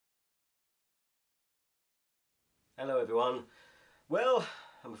Hello everyone. Well,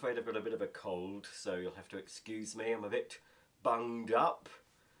 I'm afraid I've got a bit of a cold, so you'll have to excuse me. I'm a bit bunged up,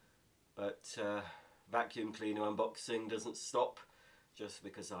 but vacuum cleaner unboxing doesn't stop just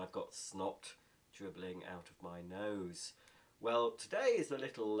because I've got snot dribbling out of my nose. Well, today is a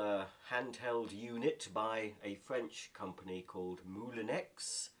little handheld unit by a French company called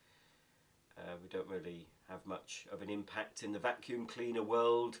Moulinex. We don't really have much of an impact in the vacuum cleaner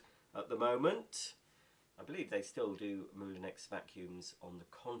world at the moment. I believe they still do Moulinex vacuums on the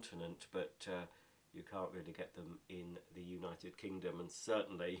continent, but you can't really get them in the United Kingdom, and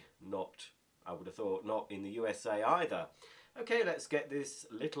certainly not, I would have thought, not in the USA either. Okay, let's get this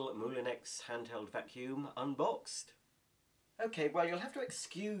little Moulinex handheld vacuum unboxed. Okay, well, you'll have to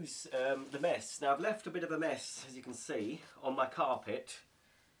excuse the mess. Now, I've left a bit of a mess, as you can see, on my carpet.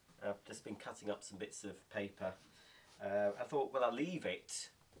 I've just been cutting up some bits of paper. I thought, well, I'll leave it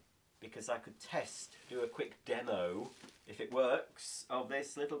because I could do a quick demo, if it works, of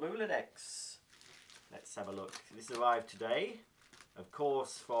this little Moulinex. Let's have a look. This arrived today, of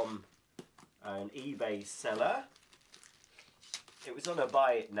course, from an eBay seller. It was on a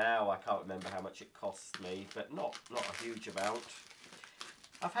buy it now. I can't remember how much it cost me, but not a huge amount.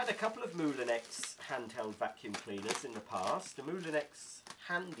 I've had a couple of Moulinex handheld vacuum cleaners in the past. The Moulinex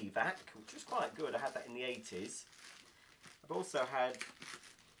Handy Vac, which was quite good. I had that in the 80s. I've also had,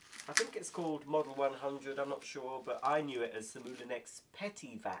 I think it's called Model 100, I'm not sure, but I knew it as the Moulinex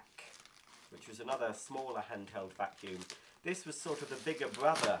Petit Vac, which was another smaller handheld vacuum. This was sort of the bigger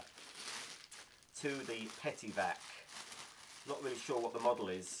brother to the Petit Vac. Not really sure what the model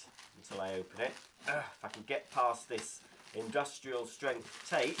is until I open it. If I can get past this industrial strength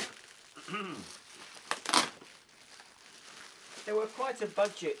tape. They were quite a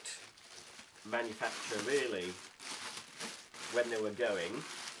budget manufacturer really when they were going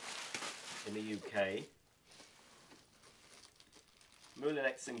in the UK.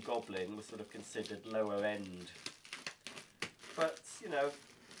 Moulinex and Goblin were sort of considered lower end. But, you know,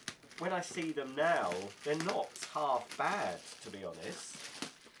 when I see them now, they're not half bad, to be honest.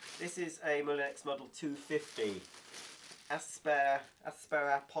 This is a Moulinex Model 250.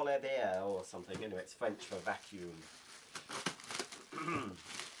 Aspirapolier or something. Anyway, it's French for vacuum.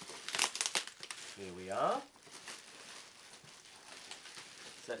 Here we are.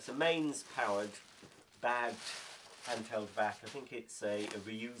 So it's a mains powered bagged handheld vac. I think it's a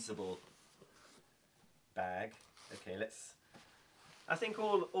reusable bag. Okay, let's. I think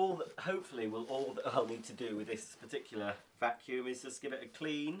hopefully all that I'll need to do with this particular vacuum is just give it a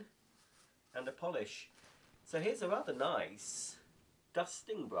clean and a polish. So here's a rather nice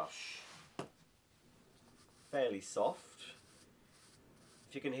dusting brush. Fairly soft.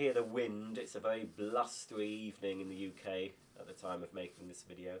 If you can hear the wind, it's a very blustery evening in the UK at the time of making this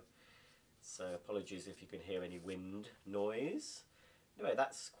video. So apologies if you can hear any wind noise. Anyway,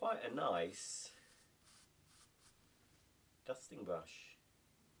 that's quite a nice dusting brush.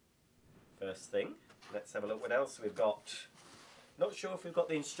 First thing, let's have a look what else we've got. Not sure if we've got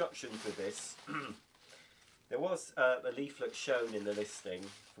the instructions with this. There was a leaflet shown in the listing.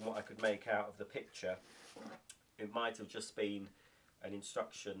 From what I could make out of the picture, it might have just been an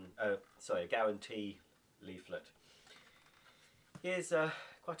instruction, a guarantee leaflet. Here's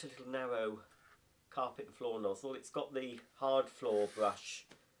quite a little narrow carpet and floor nozzle. It's got the hard floor brush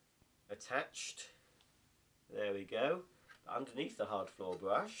attached. There we go. Underneath the hard floor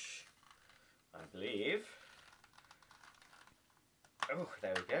brush, I believe. Oh,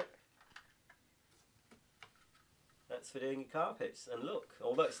 there we go. That's for doing your carpets. And look,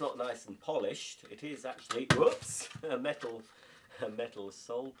 although it's not nice and polished, it is actually, whoops, a metal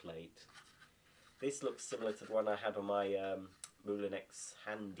sole plate. This looks similar to the one I had on my Moulinex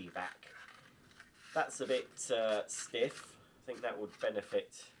Handy Vac. That's a bit stiff. I think that would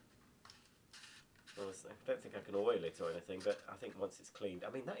benefit. I don't think I can oil it or anything, but I think once it's cleaned,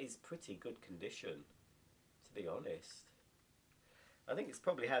 I mean, that is pretty good condition, to be honest. I think it's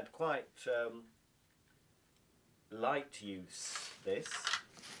probably had quite light use, this,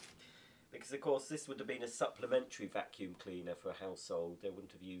 because of course this would have been a supplementary vacuum cleaner for a household. They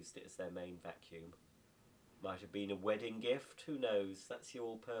wouldn't have used it as their main vacuum. Might have been a wedding gift, who knows. That's your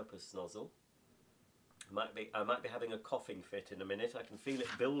all-purpose nozzle. I might be having a coughing fit in a minute. I can feel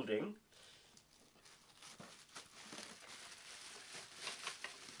it building.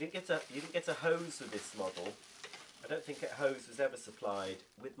 You didn't get a hose with this model. I don't think a hose was ever supplied.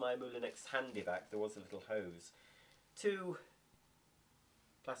 With my Moulinex Handy Vac there was a little hose. 2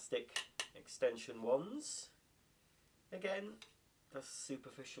 plastic extension wands. Again, just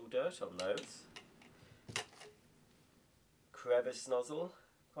superficial dirt on those. Crevice nozzle,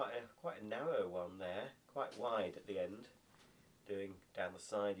 quite a narrow one there, quite wide at the end, doing down the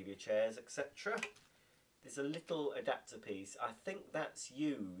side of your chairs, etc. There's a little adapter piece. I think that's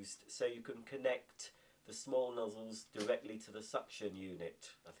used so you can connect the small nozzles directly to the suction unit.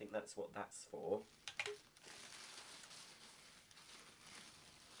 I think that's what that's for.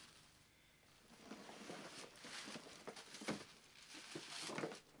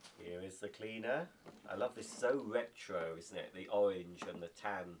 Here is the cleaner. I love this, so retro, isn't it? The orange and the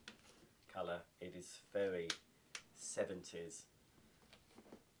tan colour. It is very 70s.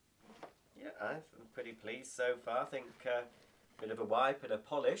 Yeah, I'm pretty pleased so far. I think a bit of a wipe and a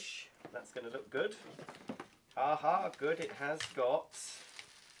polish. That's going to look good. Aha, good. It has got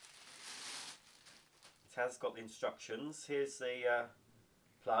the instructions. Here's the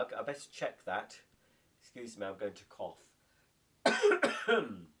plug. I best check that. Excuse me, I'm going to cough.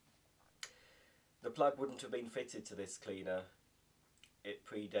 The plug wouldn't have been fitted to this cleaner. It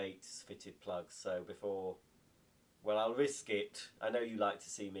predates fitted plugs, so before... Well, I'll risk it. I know you like to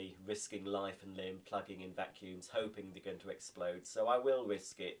see me risking life and limb, plugging in vacuums, hoping they're going to explode, so I will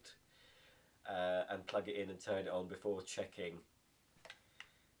risk it and plug it in and turn it on before checking.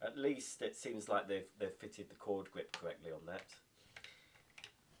 At least it seems like they've fitted the cord grip correctly on that.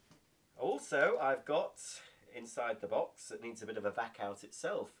 Also, I've got, inside the box, that needs a bit of a vac out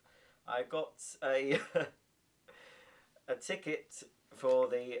itself, I got a a ticket for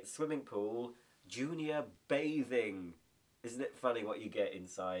the swimming pool junior bathing. Isn't it funny what you get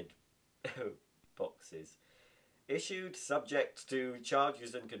inside boxes? Issued subject to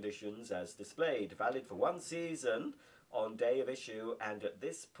charges and conditions as displayed. Valid for 1 season on day of issue and at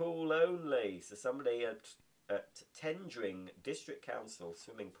this pool only. So somebody at Tendring District Council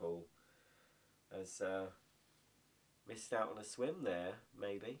swimming pool has missed out on a swim there,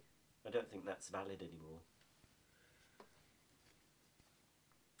 maybe. I don't think that's valid anymore.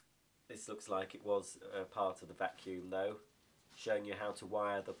 This looks like it was part of the vacuum though, showing you how to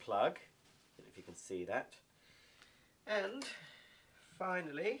wire the plug. I don't know if you can see that. And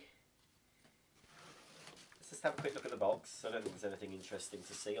finally, let's just have a quick look at the box. I don't think there's anything interesting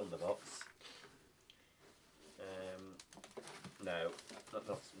to see on the box. No,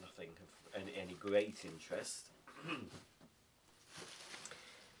 nothing of any great interest.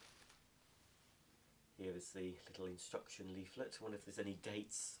 Here is the little instruction leaflet. I wonder if there's any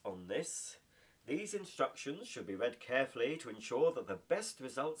dates on this. These instructions should be read carefully to ensure that the best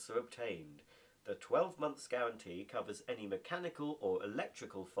results are obtained. The 12 months guarantee covers any mechanical or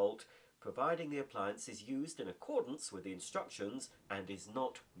electrical fault, providing the appliance is used in accordance with the instructions and is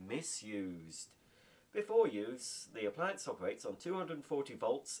not misused. Before use, the appliance operates on 240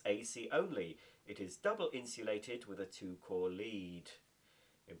 volts AC only. It is double insulated with a 2-core lead.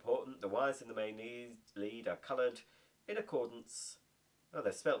 Important, the wires in the main lead are coloured in accordance... Oh,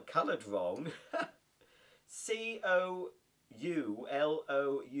 they're spelled coloured wrong. C-O-U-L-O-U-R-E-D.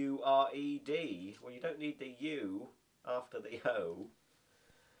 Well, you don't need the U after the O.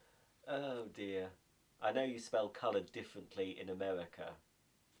 Oh dear. I know you spell coloured differently in America.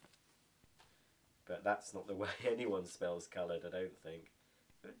 But that's not the way anyone spells coloured, I don't think.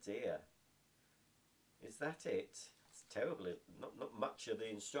 Oh dear. Is that it? It's terrible. Not much of the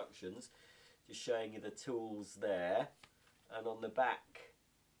instructions. Just showing you the tools there. And on the back,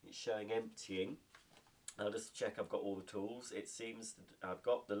 it's showing emptying. I'll just check I've got all the tools. It seems that I've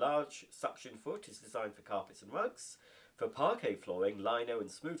got the large suction foot. It's designed for carpets and rugs. For parquet flooring, lino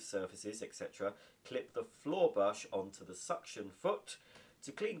and smooth surfaces, etc., clip the floor brush onto the suction foot.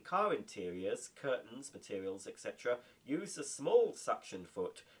 To clean car interiors, curtains, materials, etc., use the small suction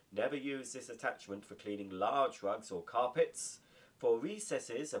foot. Never use this attachment for cleaning large rugs or carpets. For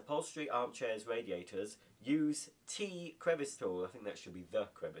recesses, upholstery, armchairs, radiators, use T crevice tool. I think that should be the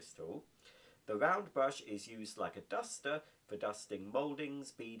crevice tool. The round brush is used like a duster for dusting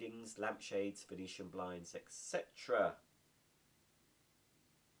mouldings, beadings, lampshades, Venetian blinds, etc.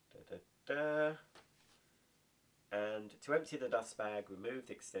 And to empty the dust bag, remove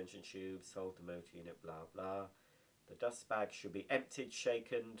the extension tubes, hold the motor unit, blah blah. The dust bag should be emptied,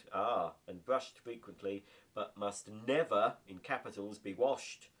 shaken, and brushed frequently, but must never, in capitals, be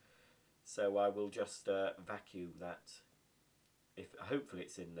washed. So I will just vacuum that. Hopefully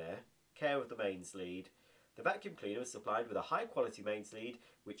it's in there. Care of the mains lead. The vacuum cleaner is supplied with a high quality mains lead,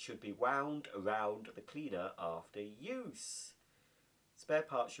 which should be wound around the cleaner after use. Spare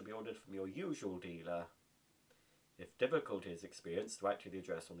parts should be ordered from your usual dealer. If difficulty is experienced, write to the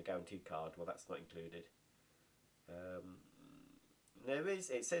address on the guaranteed card. Well, that's not included.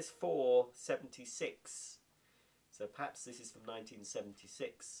 It says 476. So perhaps this is from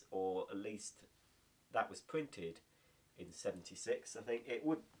 1976, or at least that was printed in 76. I think it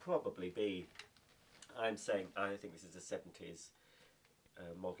would probably be, I'm saying, I think this is a 70s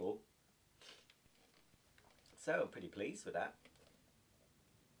model. So I'm pretty pleased with that.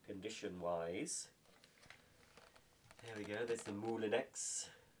 Condition wise. There we go, there's the Moulinex.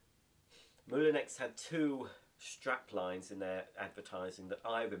 Moulinex had two strap lines in their advertising that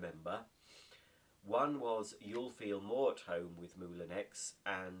I remember. One was "You'll feel more at home with Moulinex,"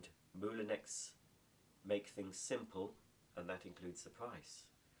 and "Moulinex make things simple," and that includes the price.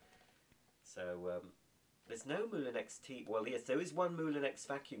 So there's no Moulinex tea. Well, yes, there is one Moulinex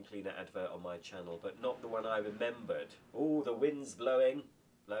vacuum cleaner advert on my channel, but not the one I remembered. Oh, the wind's blowing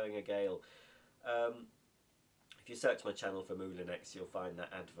a gale. If you search my channel for Moulinex, you'll find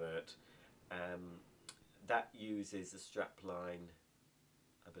that advert. That uses a strap line,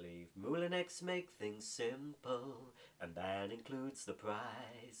 I believe. Moulinex make things simple, and that includes the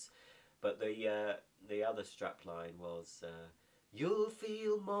price. But the other strap line was "You'll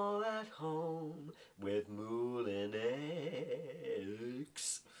feel more at home with Moulinex."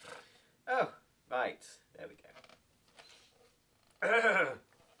 Oh, right, there we go.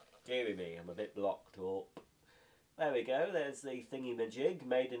 Deary me, I'm a bit blocked up. There we go, there's the thingy-majig,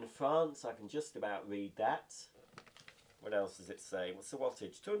 made in France. I can just about read that. What else does it say? What's the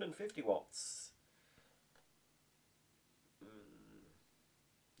wattage? 250 watts.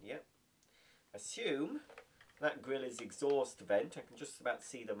 Yep. Assume that grill is exhaust vent. I can just about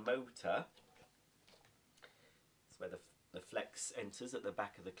see the motor. That's where the flex enters at the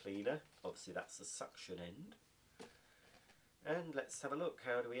back of the cleaner. Obviously that's the suction end. And let's have a look.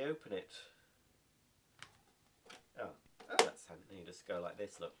 How do we open it? Oh, that's handy. You just go like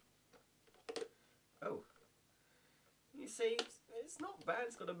this, look. Oh. You see, it's not bad.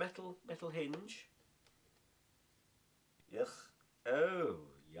 It's got a metal hinge. Yuck. Oh,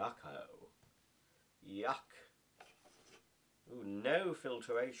 yucko. Yuck. Ooh, no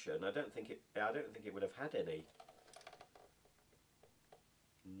filtration. I don't think it would have had any.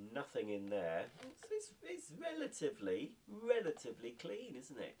 Nothing in there. It's relatively clean,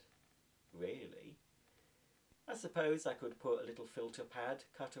 isn't it? Really. I suppose I could put a little filter pad,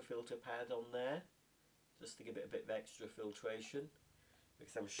 cutter filter pad on there, just to give it a bit of extra filtration,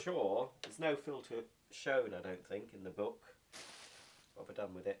 because I'm sure there's no filter shown, I don't think, in the book. What have I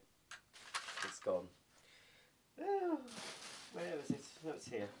done with it? It's gone. Oh, where is it? No, it's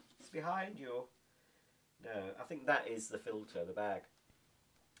here. It's behind you. No, I think that is the filter, the bag.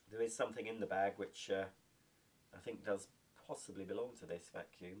 There is something in the bag which I think does possibly belong to this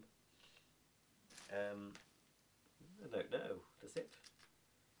vacuum. I don't know, does it?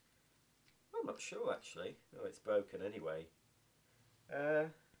 I'm not sure actually. Oh, it's broken anyway.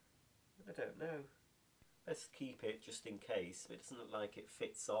 I don't know. Let's keep it just in case. It doesn't look like it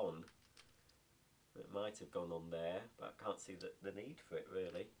fits on. It might have gone on there, but I can't see the need for it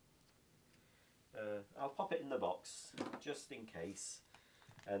really. I'll pop it in the box just in case.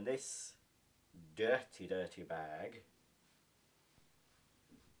 And this dirty bag,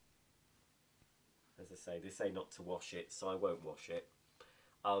 as I say, they say not to wash it, so I won't wash it.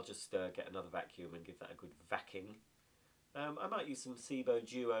 I'll just get another vacuum and give that a good vacuum. I might use some Sebo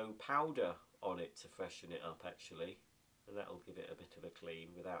Duo powder on it to freshen it up actually, and that'll give it a bit of a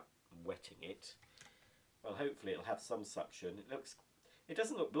clean without wetting it. Well, hopefully it'll have some suction. It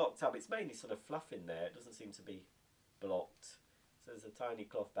doesn't look blocked up. It's mainly sort of fluff in there. It doesn't seem to be blocked. So there's a tiny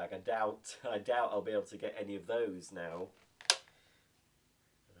cloth bag. I doubt I'll be able to get any of those now.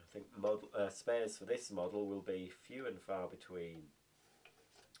 And I think spares for this model will be few and far between.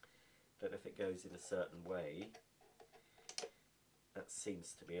 Don't know if it goes in a certain way. That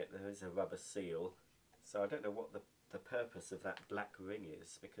seems to be it. There is a rubber seal. So I don't know what the purpose of that black ring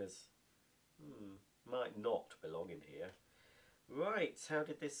is, because might not belong in here. Right, how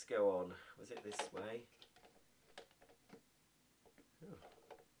did this go on? Was it this way? Oh.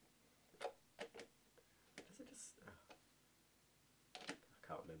 Does it just... Oh. I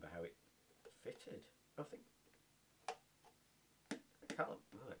can't remember how it fitted. I think... It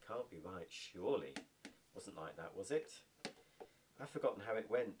can't be right, surely. Wasn't like that, was it? I've forgotten how it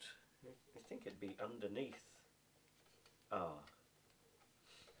went. I think it'd be underneath. Ah.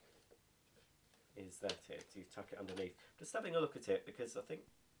 Is that it? You tuck it underneath. Just having a look at it, because I think...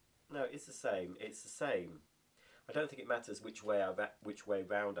 No, it's the same. It's the same. I don't think it matters which way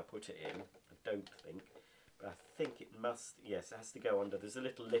round I put it in. I don't think. But I think it must... Yes, it has to go under. There's a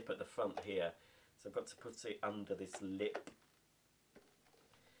little lip at the front here. So I've got to put it under this lip.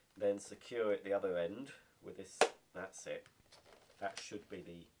 Then secure it the other end with this. That's it. That should be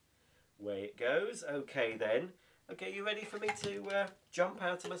the way it goes. Okay then. Okay, you ready for me to jump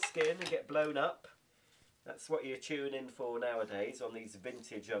out of my skin and get blown up? That's what you tune in for nowadays on these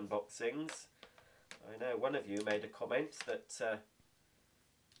vintage unboxings. I know one of you made a comment that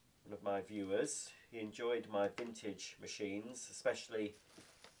one of my viewers, he enjoyed my vintage machines, especially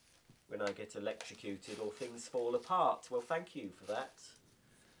when I get electrocuted or things fall apart. Well, thank you for that.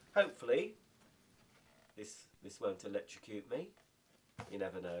 Hopefully this won't electrocute me. You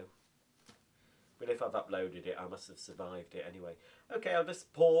never know. But if I've uploaded it, I must have survived it anyway. Okay, I'll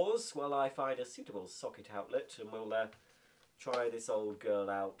just pause while I find a suitable socket outlet and we'll try this old girl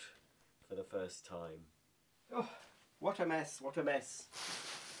out for the first time. Oh, what a mess, what a mess.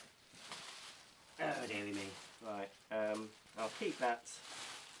 Oh, dearie me. Right, I'll keep that.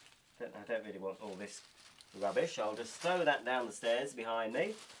 I don't really want all this rubbish. I'll just throw that down the stairs behind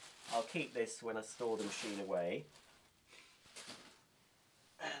me. I'll keep this when I store the machine away.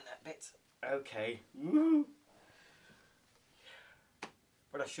 And that bit. Okay. Woo.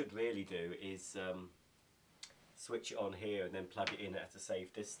 What I should really do is switch it on here and then plug it in at a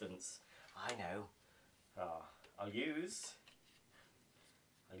safe distance. I know. I'll use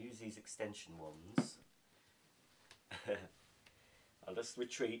these extension ones. I'll just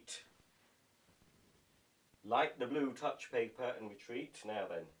retreat. Light the blue touch paper and retreat. Now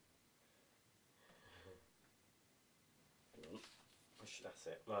then. Push, that's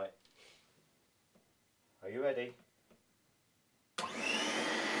it. Right. Are you ready?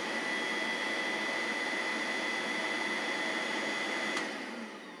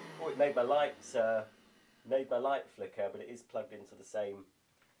 Oh, it made my light flicker, but it is plugged into the same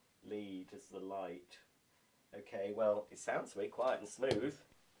lead as the light. Okay, well, it sounds very quiet and smooth.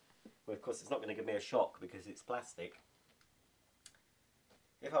 Well, of course, it's not going to give me a shock because it's plastic.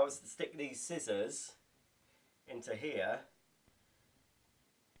 If I was to stick these scissors into here,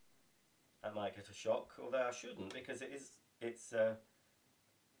 I might get a shock, although I shouldn't because it's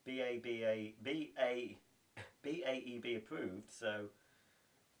BAEB approved, so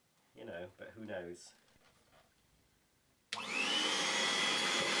you know, but who knows.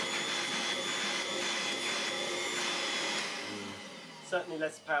 Certainly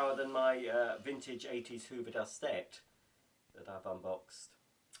less power than my vintage 80s Hoover Dustette that I've unboxed.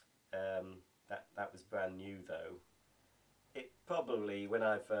 That was brand new though. It probably, when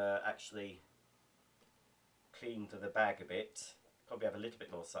I've actually cleaned the bag a bit, probably have a little bit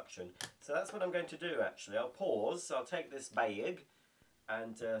more suction. So that's what I'm going to do actually. I'll pause, I'll take this bag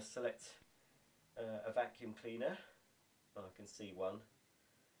and select a vacuum cleaner. Oh, I can see one.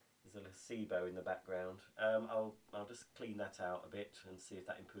 There's a placebo in the background. I'll just clean that out a bit and see if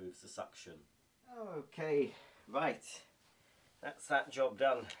that improves the suction. Okay, right. That's that job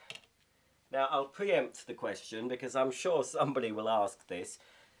done. Now I'll preempt the question because I'm sure somebody will ask this.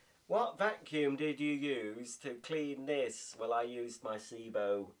 What vacuum did you use to clean this? Well, I used my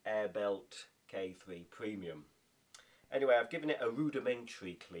Sebo Airbelt K3 Premium. Anyway, I've given it a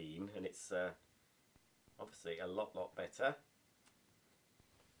rudimentary clean and it's obviously a lot better.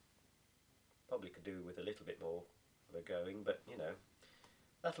 Probably could do with a little bit more of a going, but you know,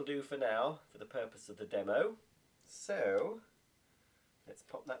 that'll do for now for the purpose of the demo. So let's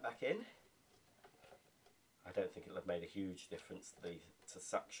pop that back in. I don't think it'll have made a huge difference to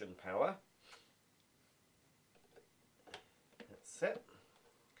suction power. That's it.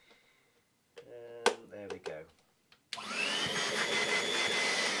 And there we go.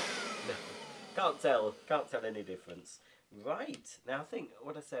 Can't tell any difference. Right, now I think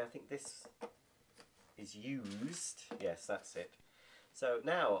this is used. Yes, that's it. So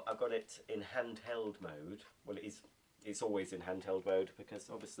now I've got it in handheld mode. Well, it's always in handheld mode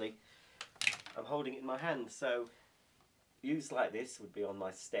because obviously I'm holding it in my hand. So used like this would be on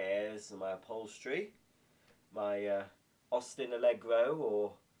my stairs and my upholstery, my Austin Allegro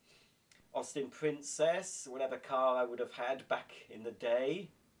or Austin Princess, whatever car I would have had back in the day.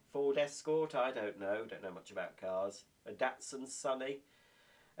 Ford Escort, I don't know much about cars. A Datsun Sunny.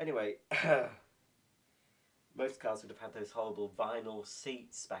 Anyway, most cars would have had those horrible vinyl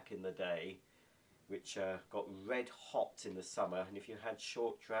seats back in the day, which got red hot in the summer, and if you had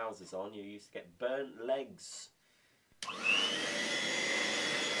short trousers on, you used to get burnt legs.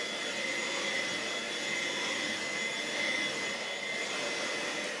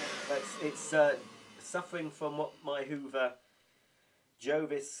 But it's suffering from what my Hoover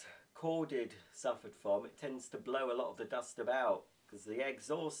Jovis corded suffered from. It tends to blow a lot of the dust about because the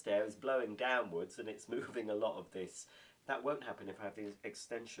exhaust air is blowing downwards and it's moving a lot of this. That won't happen if I have the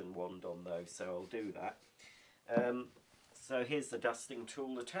extension wand on though, so I'll do that. So here's the dusting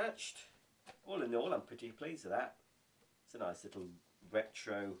tool attached. All in all, I'm pretty pleased with that. It's a nice little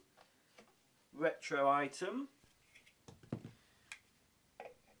retro item.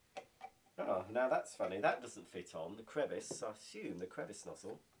 Oh, now that's funny. That doesn't fit on the crevice. I assume the crevice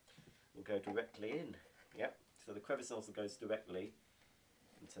nozzle will go directly in. Yep, so the crevice nozzle goes directly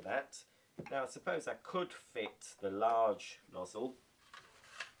into that. Now I suppose I could fit the large nozzle.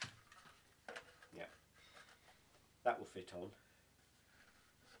 Yeah, that will fit on.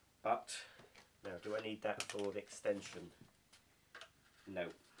 But now, do I need that for the extension? No.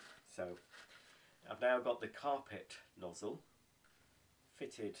 So I've now got the carpet nozzle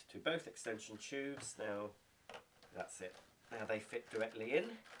fitted to both extension tubes. Now that's it. Now they fit directly in.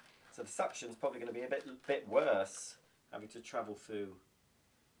 So the suction's probably going to be a bit worse, having to travel through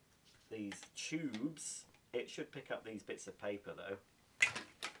these tubes. It should pick up these bits of paper though.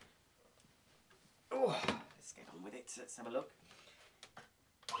 Oh, let's get on with it. Let's have a look.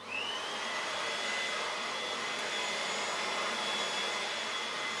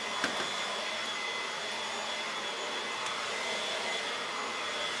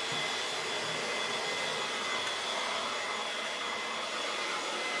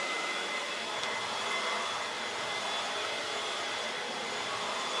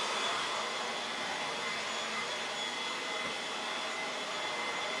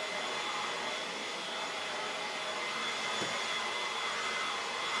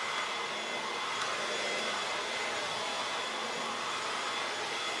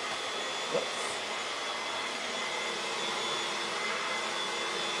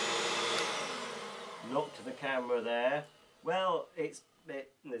 Knocked the camera there. Well,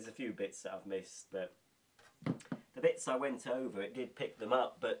 there's a few bits that I've missed, but the bits I went over, it did pick them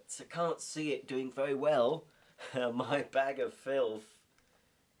up, but I can't see it doing very well. My bag of filth.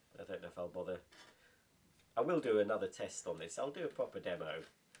 I don't know if I'll bother. I will do another test on this. I'll do a proper demo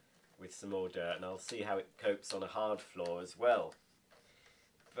with some more dirt, and I'll see how it copes on a hard floor as well.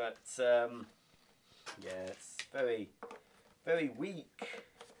 But yeah, it's very, very weak.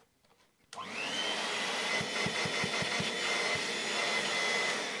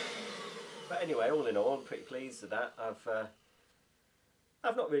 But anyway, all in all, I'm pretty pleased with that.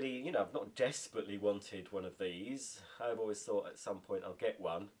 I've not really, I've not desperately wanted one of these. I've always thought at some point I'll get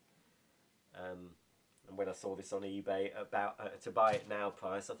one. And when I saw this on eBay about to buy it now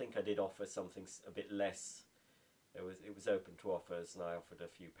price, I think I did offer something a bit less. It was open to offers, and I offered a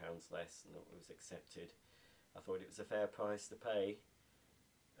few pounds less, and it was accepted. I thought it was a fair price to pay.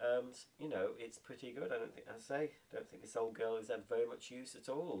 It's pretty good. I don't think this old girl has had very much use at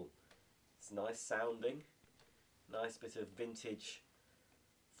all. It's nice sounding, nice bit of vintage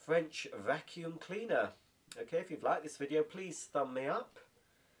French vacuum cleaner. Okay, if you've liked this video, please thumb me up.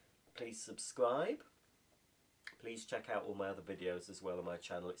 Please subscribe. Please check out all my other videos as well on my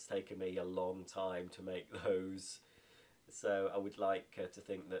channel. It's taken me a long time to make those, so I would like to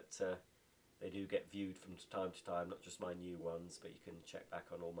think that they do get viewed from time to time, not just my new ones, but you can check back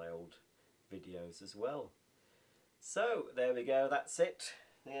on all my old videos as well. So there we go, that's it.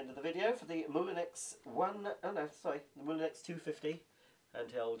 The end of the video for the Moulinex the Moulinex 250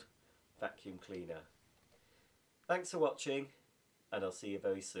 handheld vacuum cleaner. Thanks for watching, and I'll see you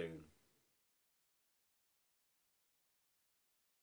very soon.